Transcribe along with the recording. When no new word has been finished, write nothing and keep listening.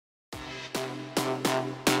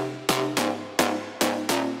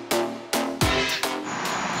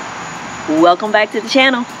welcome back to the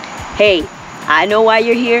channel. Hey, I know why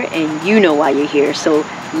you're here and you know why you're here, so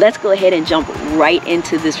let's go ahead and jump right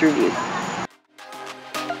into this review.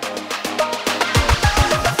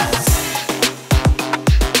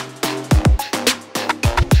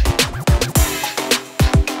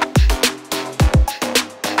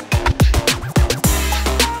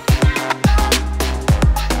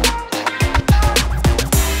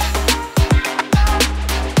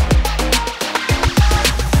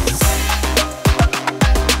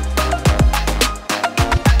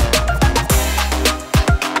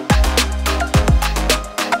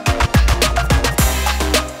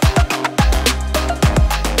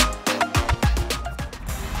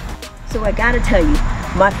 So I gotta tell you,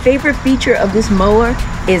 my favorite feature of this mower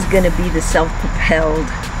is gonna be the self-propelled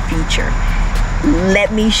feature.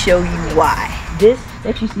 Let me show you why. This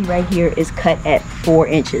that you see right here is cut at 4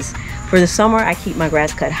 inches. For the summer, I keep my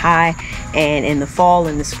grass cut high, and in the fall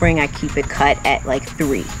and the spring, I keep it cut at like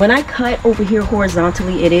 3. When I cut over here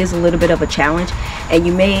horizontally, it is a little bit of a challenge, and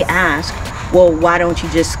you may ask, well, why don't you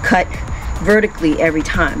just cut vertically every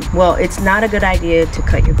time? Well, it's not a good idea to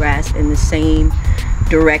cut your grass in the same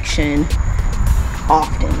direction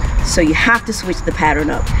often, so you have to switch the pattern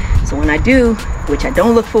up. So when I do, which I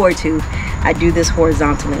don't look forward to, I do this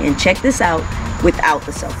horizontally, and check this out without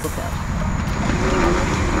the self-propel.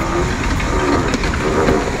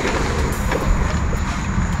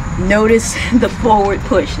 Notice the forward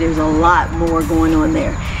push. There's a lot more going on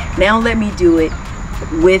there. Now let me do it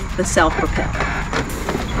with the self-propel.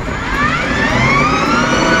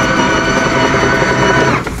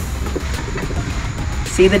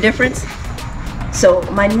 See the difference? So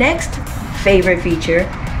my next favorite feature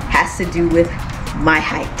has to do with my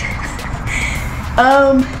height.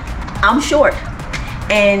 I'm short,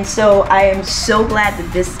 and so I am so glad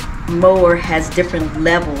that this mower has different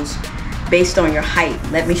levels based on your height.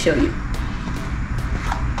 Let me show you.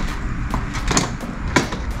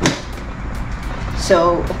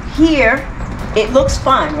 So here it looks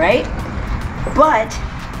fine, right? But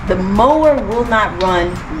the mower will not run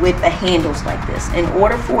with the handles like this. In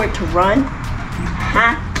order for it to run, you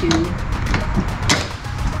have to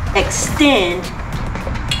extend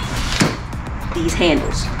these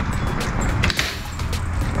handles.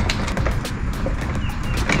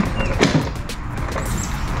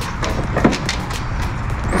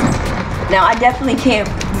 Now, I definitely can't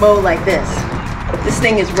mow like this. This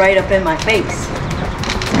thing is right up in my face.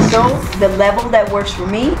 So the level that works for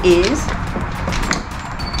me is,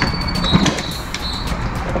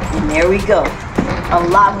 and there we go, a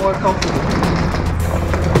lot more comfortable.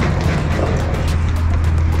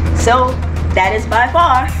 So that is by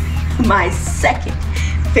far my second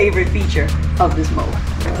favorite feature of this mower.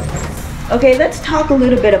 Okay, let's talk a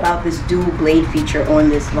little bit about this dual blade feature on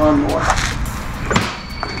this lawnmower.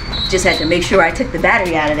 Just had to make sure I took the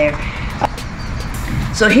battery out of there.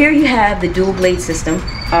 So here you have the dual blade system.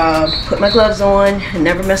 Put my gloves on, and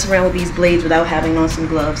never mess around with these blades without having on some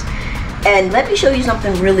gloves. And let me show you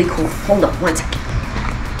something really cool. Hold on one second.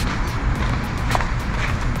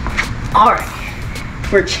 All right,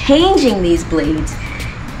 for changing these blades,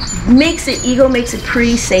 Ego makes it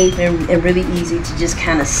pretty safe and really easy to just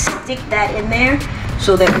kind of stick that in there,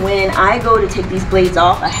 so that when I go to take these blades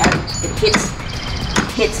off, it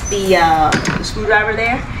hits the screwdriver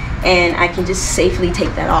there, and I can just safely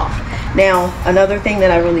take that off. Now, another thing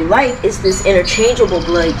that I really like is this interchangeable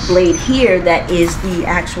blade here that is the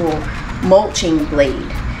actual mulching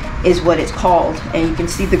blade, is what it's called. And you can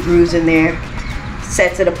see the grooves in there.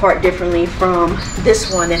 Sets it apart differently from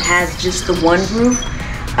this one that has just the one groove.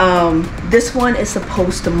 This one is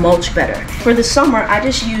supposed to mulch better. For the summer, I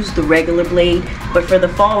just use the regular blade, but for the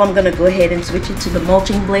fall, I'm gonna go ahead and switch it to the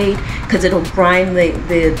mulching blade, because it'll grind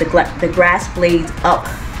the grass blades up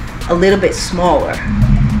a little bit smaller.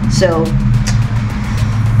 So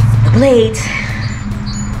the blades.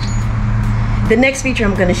 The next feature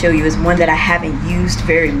I'm gonna show you is one that I haven't used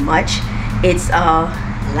very much. It's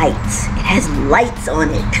lights. It has lights on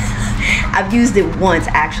it. I've used it once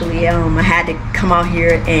actually. I had to come out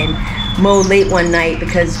here and mow late one night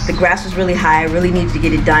because the grass was really high. I really needed to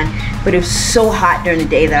get it done, but it was so hot during the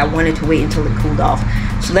day that I wanted to wait until it cooled off.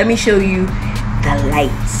 So let me show you the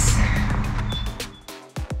lights.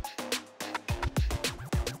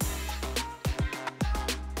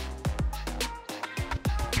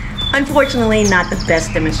 Unfortunately, not the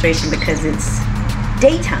best demonstration because it's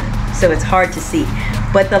daytime, so it's hard to see.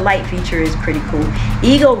 But the light feature is pretty cool.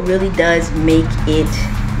 Ego really does make it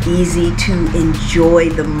easy to enjoy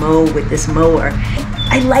the mow with this mower.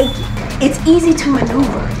 I like it. It's easy to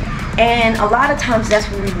maneuver. And a lot of times that's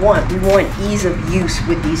what we want. We want ease of use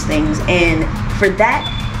with these things. And for that,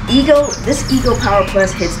 This Ego Power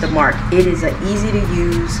Plus hits the mark. It is an easy to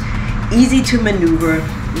use, easy to maneuver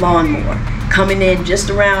lawnmower. Coming in just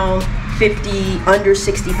around 50, under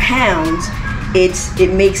 60 pounds,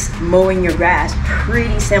 it makes mowing your grass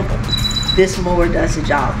pretty simple. This mower does the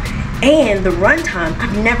job. And the runtime,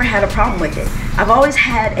 I've never had a problem with it. I've always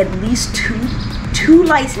had at least two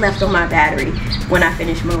lights left on my battery when I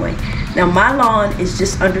finish mowing. Now my lawn is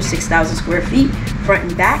just under 6,000 square feet, front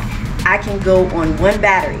and back. I can go on one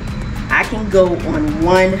battery. I can go on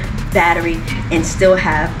one battery and still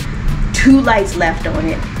have 2 lights left on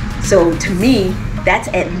it. So to me, that's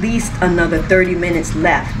at least another 30 minutes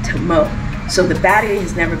left to mow. So the battery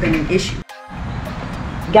has never been an issue.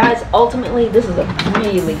 Guys, ultimately, this is a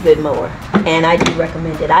really good mower, and I do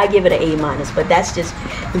recommend it. I give it an A-, but that's just,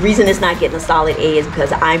 the reason it's not getting a solid A is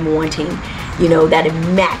because I'm wanting, you know, that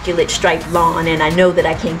immaculate striped lawn, and I know that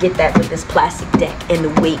I can't get that with this plastic deck and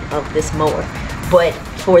the weight of this mower. But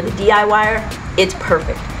for the DIYer, it's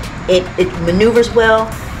perfect. It maneuvers well.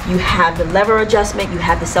 You have the lever adjustment. You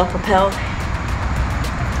have the self-propel.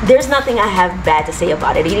 There's nothing I have bad to say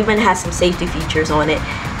about it. It even has some safety features on it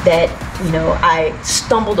that, you know, I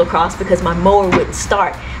stumbled across because my mower wouldn't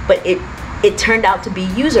start, but it turned out to be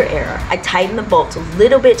user error. I tightened the bolts a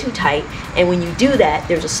little bit too tight, and when you do that,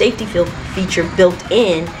 there's a safety feature built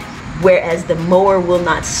in, whereas the mower will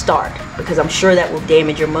not start, because I'm sure that will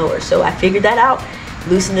damage your mower. So I figured that out,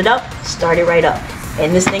 loosened it up, started right up.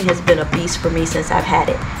 And this thing has been a beast for me since I've had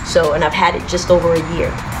it. So, and I've had it just over a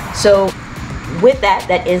year. So with that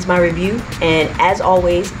ends my review. And as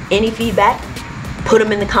always, any feedback, put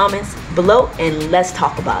them in the comments below and let's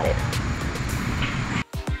talk about it.